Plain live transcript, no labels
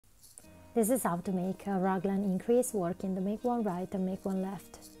This is how to make a raglan increase work in the make one right and make one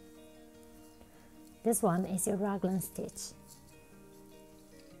left. This one is your raglan stitch.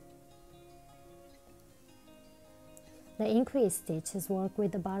 The increase stitches work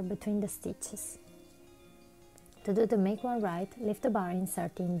with the bar between the stitches. To do the make one right, lift the bar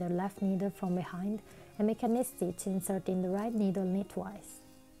inserting the left needle from behind and make a knit stitch inserting the right needle knitwise.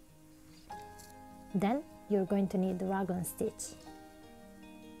 Then you're going to knit the raglan stitch.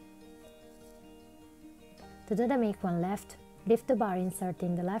 To do the make one left, lift the bar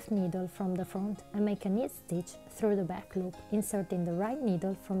inserting the left needle from the front and make a knit stitch through the back loop, inserting the right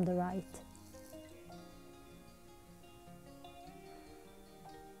needle from the right.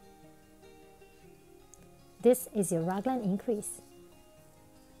 This is your raglan increase.